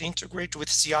that integrate with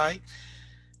CI?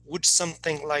 Would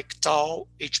something like Tau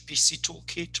HPC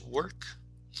toolkit work?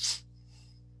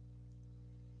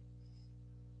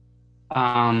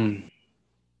 I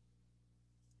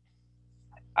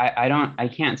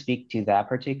can't speak to that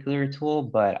particular tool,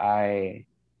 but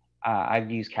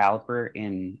I've used Caliper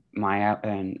in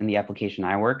the application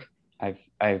I work.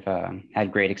 I've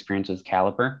had great experience with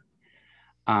Caliper,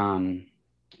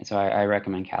 so I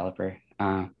recommend Caliper.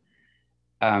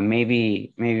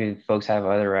 Maybe if folks have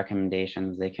other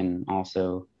recommendations, they can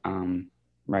also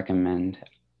recommend.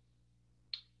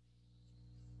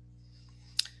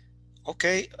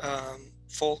 Okay,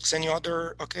 folks, any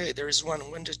other? Okay, there is one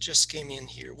that just came in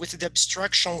here. With the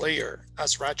abstraction layer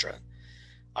as RAJA,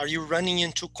 are you running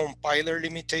into compiler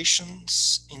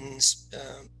limitations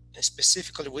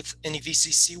specifically with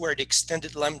NVCC, where the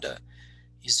extended lambda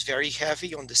is very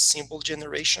heavy on the symbol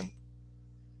generation?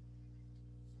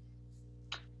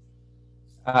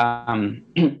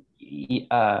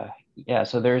 Yeah,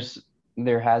 so there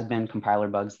has been compiler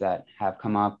bugs that have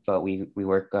come up, but we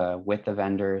work with the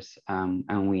vendors, and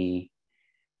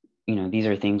these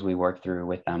are things we work through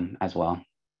with them as well.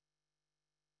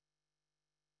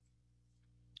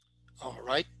 All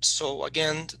right, so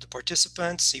again, the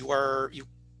participants, you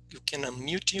can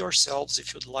unmute yourselves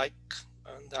if you'd like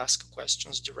and ask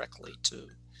questions directly to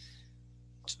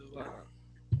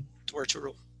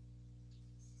Arturo.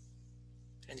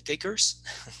 Any takers?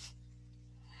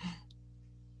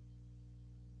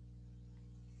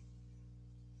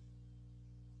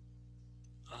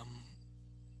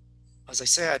 As I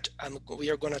said, we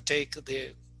are going to take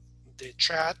the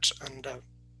chat and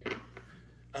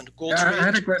and go Yeah, through I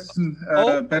had a it. question.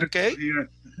 Okay. Here.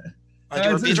 And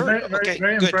you're It's Peter?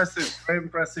 very Good.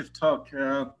 impressive talk.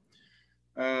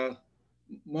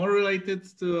 More related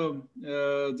to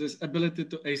this ability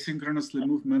to asynchronously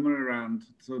move memory around.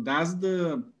 So does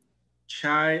the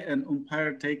CHAI and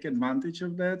Umpire take advantage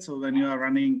of that? So when you are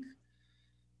running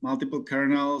multiple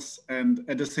kernels and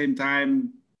at the same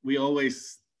time, we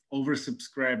always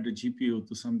oversubscribe the GPU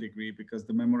to some degree because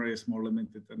the memory is more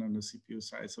limited than on the CPU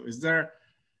side. So is there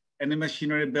any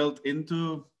machinery built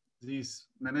into these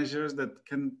managers that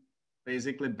can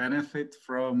basically benefit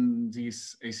from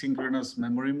these asynchronous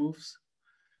memory moves?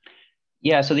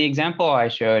 Yeah, so the example I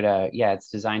showed, yeah, it's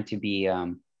designed to be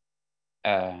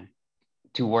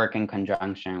to work in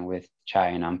conjunction with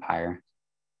CHAI and Umpire.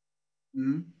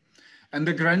 Mm-hmm. And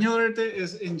the granularity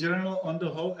is in general on the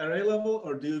whole array level,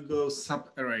 or do you go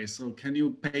sub-array? So can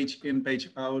you page in, page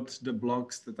out the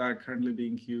blocks that are currently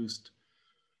being used?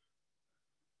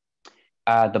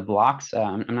 The blocks,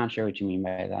 I'm not sure what you mean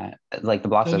by that. Like the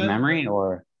blocks of memory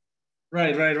or?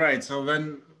 Right. So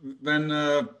when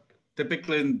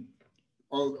typically in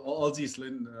all these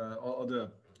all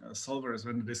the solvers,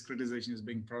 when the discretization is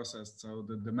being processed, so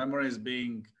the memory is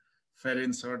being fed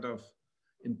in sort of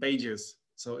in pages.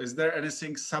 So is there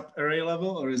anything sub-array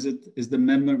level, or is the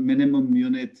minimum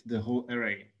unit the whole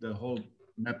array, the whole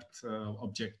mapped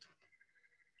object?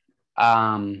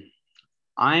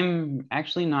 I'm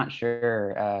actually not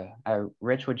sure.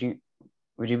 Rich, would you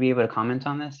be able to comment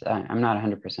on this? I'm not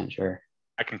 100% sure.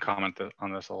 I can comment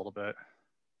on this a little bit.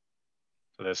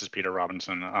 So this is Peter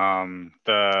Robinson.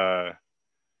 The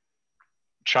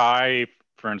CHAI,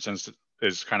 for instance,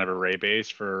 is kind of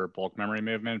array-based for bulk memory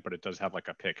movement, but it does have like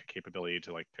a pick capability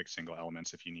to like pick single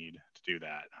elements if you need to do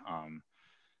that.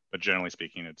 But generally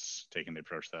speaking, it's taking the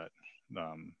approach that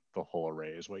the whole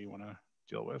array is what you want to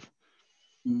deal with.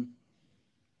 Mm.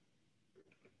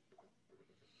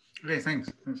 Okay,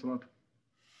 thanks. Thanks a lot.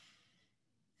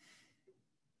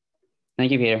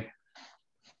 Thank you, Peter.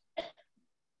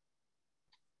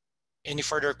 Any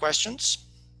further questions?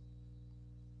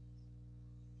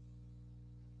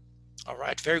 All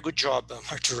right, very good job,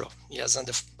 Arturo. Yes, and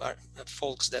the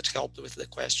folks that helped with the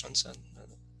questions and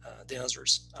the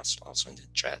answers also in the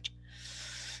chat.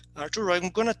 Arturo, I'm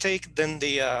gonna take then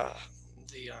if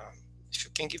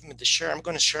you can give me the share, I'm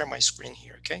gonna share my screen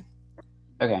here, okay?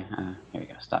 Okay, here we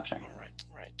go, stop sharing. All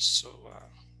right, so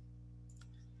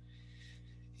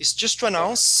it's just to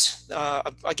announce,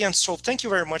 again, so thank you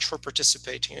very much for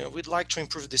participating. We'd like to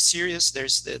improve the series.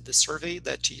 There's the survey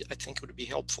that I think would be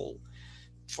helpful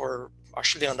for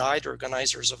actually and I, the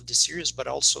organizers of the series, but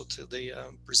also to the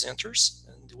presenters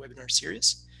in the webinar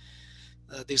series.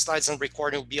 The slides and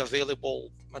recording will be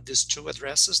available at these two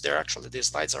addresses. The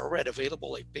slides are already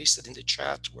available. I pasted in the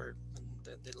chat where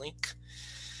the link.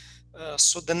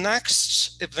 So the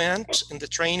next event in the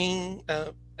training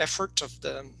effort of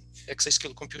the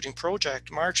Exascale Computing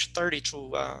Project, March 30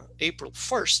 to April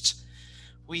 1st,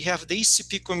 we have the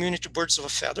ECP Community Birds of a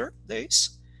Feather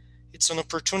Days. It's an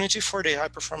opportunity for the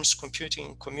high-performance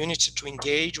computing community to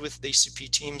engage with the ECP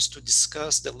teams to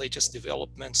discuss the latest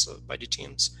developments by the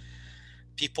teams.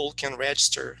 People can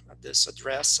register at this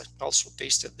address. I also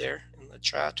pasted there in the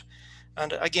chat.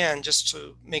 And again, just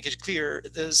to make it clear,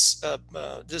 this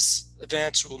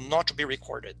event will not be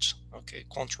recorded, okay,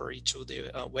 contrary to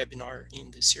the webinar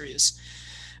in the series.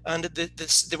 And the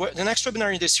next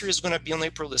webinar in the series is going to be on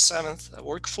April the 7th, a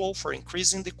workflow for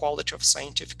increasing the quality of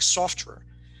scientific software.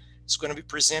 It's going to be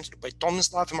presented by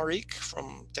Tomislav Marik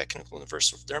from Technical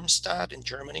University of Darmstadt in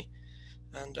Germany.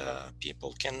 And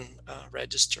people can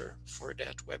register for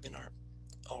that webinar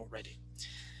already.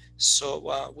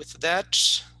 So with that,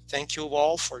 thank you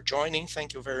all for joining.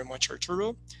 Thank you very much,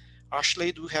 Arturo.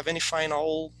 Ashley, do you have any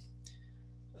final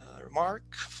remark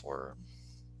for?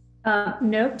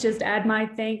 Nope, just add my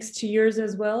thanks to yours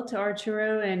as well, to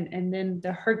Arturo, and then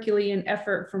the Herculean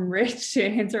effort from Rich to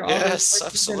answer all those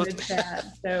questions in the chat.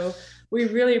 So we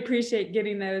really appreciate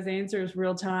getting those answers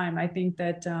real time. I think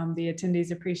that the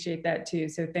attendees appreciate that too.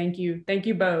 So thank you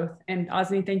both. And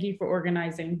Osni, thank you for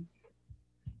organizing.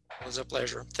 It was a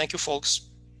pleasure. Thank you, folks.